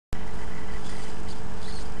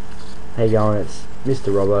Hey going, it's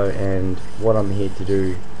Mr. Robbo, and what I'm here to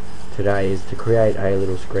do today is to create a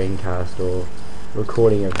little screencast or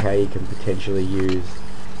recording of how you can potentially use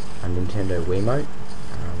a Nintendo Wiimote,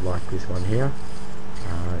 like this one here,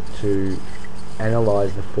 to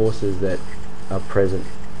analyze the forces that are present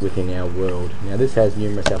within our world. Now this has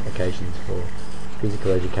numerous applications for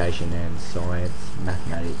physical education and science,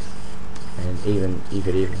 mathematics, and even you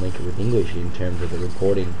could even link it with English in terms of the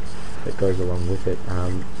reporting that goes along with it.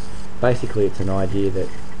 Basically it's an idea that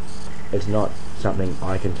it's not something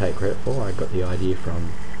I can take credit for. I got the idea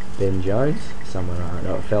from Ben Jones,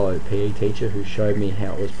 a fellow PE teacher, who showed me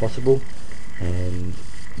how it was possible and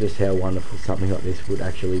just how wonderful something like this would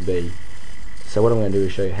actually be. So what I'm going to do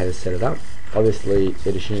is show you how to set it up. Obviously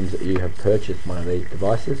it assumes that you have purchased one of these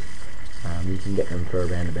devices. You can get them for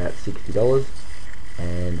around about $60,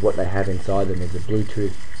 and what they have inside them is a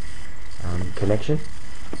Bluetooth connection,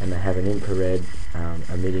 and they have an infrared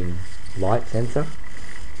emitting light sensor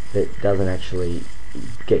that doesn't actually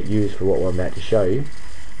get used for what we're about to show you.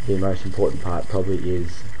 The most important part probably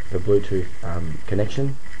is the Bluetooth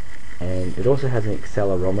connection, and it also has an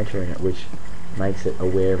accelerometer in it which makes it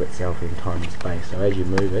aware of itself in time and space. So as you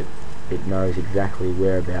move it, it knows exactly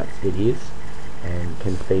whereabouts it is and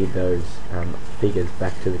can feed those figures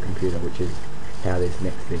back to the computer, which is how this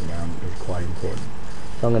next thing is quite important.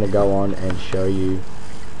 So I'm going to go on and show you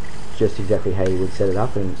just exactly how you would set it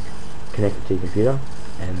up and connect it to your computer,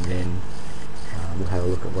 and then we'll have a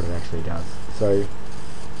look at what it actually does. So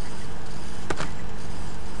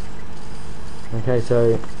okay,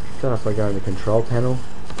 so start off by going to the control panel,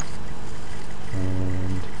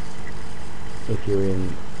 and if you're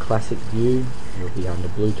in classic view you'll be under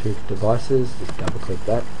Bluetooth devices. Just double click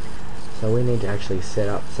that. So we need to actually set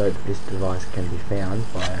up so that this device can be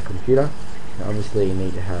found by our computer. Now obviously you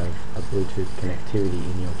need to have a Bluetooth connectivity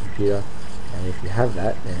in your computer, and if you have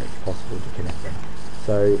that then it's possible to connect them.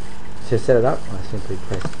 So to set it up I simply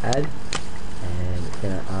press add, and it's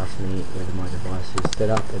going to ask me whether my device is set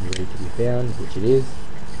up and ready to be found, which it is.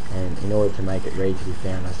 And in order to make it ready to be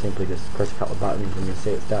found I simply just press a couple of buttons and you'll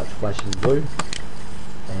see it starts flashing blue,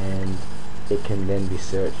 and it can then be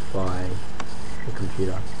searched by the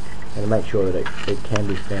computer. And to make sure that it can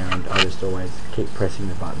be found, I just always keep pressing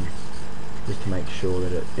the buttons just to make sure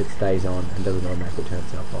that it stays on and doesn't automatically turn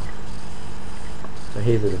itself off. So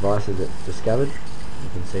here's the devices it's discovered. You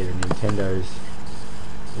can see the Nintendo's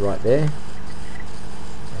right there, and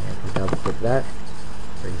if I double click that,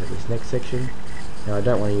 it brings up this next section. Now I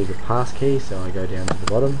don't want to use a pass key, so I go down to the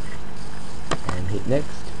bottom and hit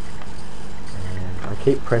next, and I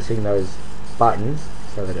keep pressing those buttons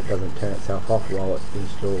so that it doesn't turn itself off while it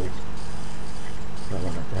installs. I don't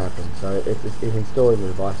want that to happen. So it's installing the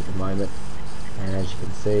device at the moment, and as you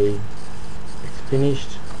can see it's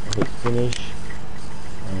finished. I hit finish,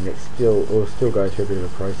 and it will still go through a bit of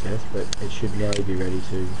a process, but it should nearly be ready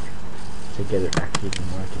to get it active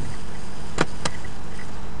and working.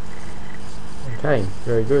 Okay,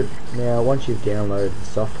 very good. Now once you've downloaded the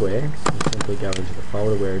software, you simply go into the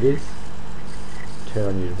folder where it is, turn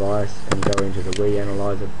on your device and go into the Wii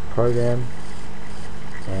Analyzer program,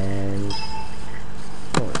 and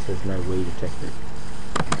it says no Wii detected.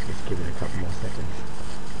 Just give it a couple more seconds.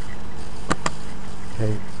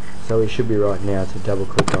 Okay, so we should be right now to double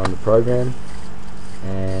click on the program,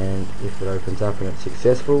 and if it opens up and it's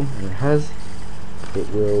successful, and it has, it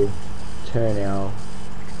will turn our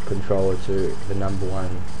controller to the number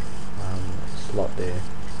one slot there,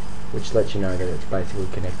 which lets you know that it's basically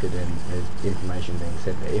connected and there's information being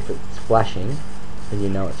sent there. If it's flashing, then you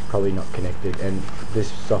know it's probably not connected, and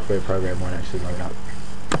this software program won't actually load up.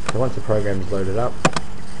 So once the program is loaded up,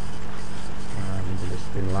 you can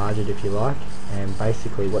just enlarge it if you like, and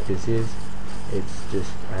basically what this is, it's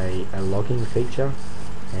just a logging feature,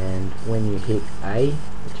 and when you hit A,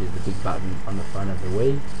 which is the big button on the front of the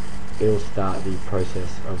Wii, it'll start the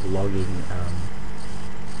process of logging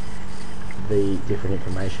the different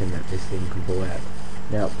information that this thing can pull out.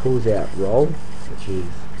 Now it pulls out roll, which is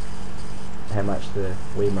how much the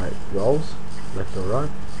Wiimote rolls, left or right.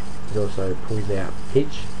 It also pulls out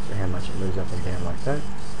pitch, so how much it moves up and down like that.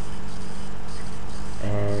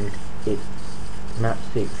 And it maps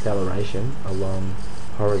the acceleration along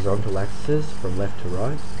horizontal axes from left to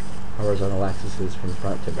right, horizontal axes from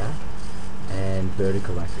front to back, and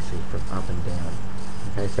vertical axes from up and down.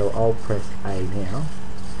 Okay, so I'll press A now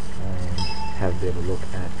and have a bit of a look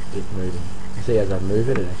at it moving. You see as I move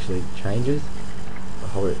it, it actually changes. I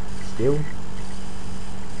hold it still,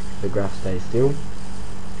 the graph stays still.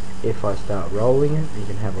 If I start rolling it, you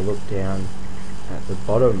can have a look down at the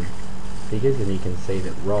bottom figures, and you can see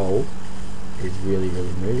that roll is really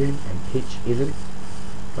moving and pitch isn't.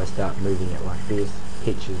 If I start moving it like this,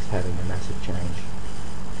 pitch is having a massive change.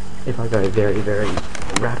 If I go very, very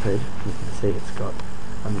rapid, you can see it's got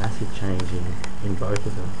a massive change in both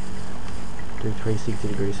of them. Do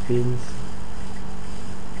 360-degree spins,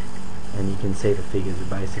 and you can see the figures are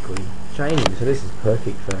basically changing. So this is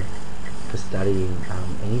perfect for studying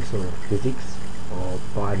any sort of physics or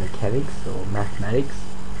biomechanics or mathematics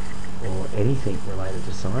or anything related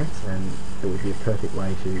to science, and it would be a perfect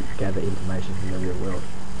way to gather information from the real world.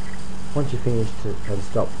 Once you're finished and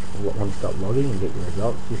want to stop logging and get your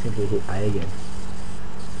results, you simply hit A again.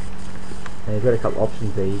 Now you've got a couple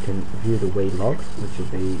options there. You can view the Wii log, which will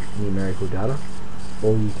be numerical data,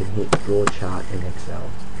 or you can hit draw chart in Excel.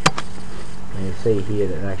 And you'll see here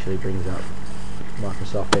that it actually brings up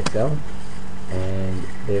Microsoft Excel, and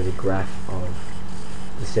there's a graph of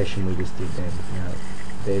the session we just did then. Now,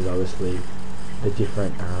 there's obviously the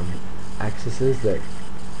different axes, that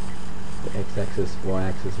the x-axis,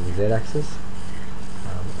 y-axis and z-axis,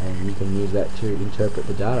 and you can use that to interpret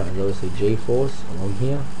the data. There's obviously g-force along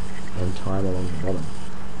here and time along the bottom.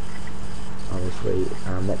 Obviously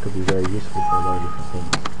that could be very useful for a lot of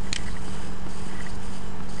different things.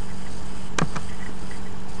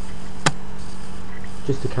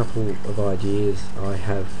 Just a couple of ideas I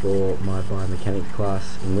have for my biomechanics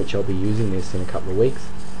class, in which I'll be using this in a couple of weeks.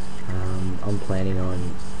 I'm planning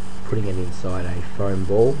on putting it inside a foam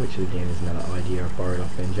ball, which again is another idea I borrowed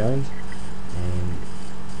off Ben Jones, and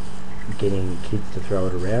getting kids to throw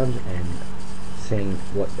it around and seeing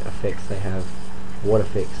what effects they have, what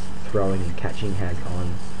effects throwing and catching has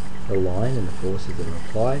on the line and the forces that are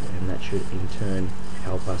applied, and that should in turn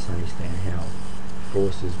help us understand how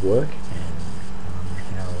forces work and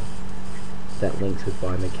how that links with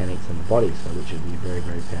biomechanics and the body, so which would be a very,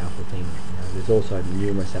 very powerful thing. There's also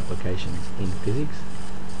numerous applications in physics.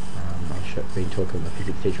 I've been talking with a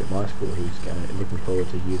physics teacher at my school who's looking forward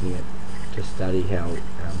to using it to study how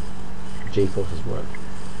g-forces work.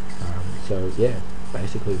 So yeah,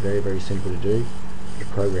 basically very, very simple to do. The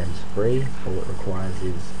program's free. All it requires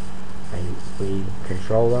is a Wii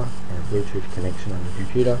controller and a Bluetooth connection on your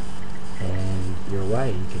computer, and you're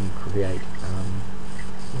away. You can create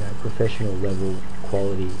professional level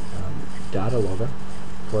quality data logger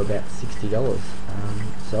for about $60.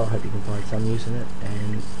 So I hope you can find some use in it,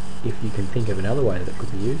 and if you can think of another way that it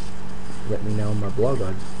could be used, let me know on my blog.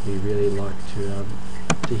 I'd be really like to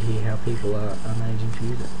hear how people are managing to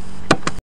use it.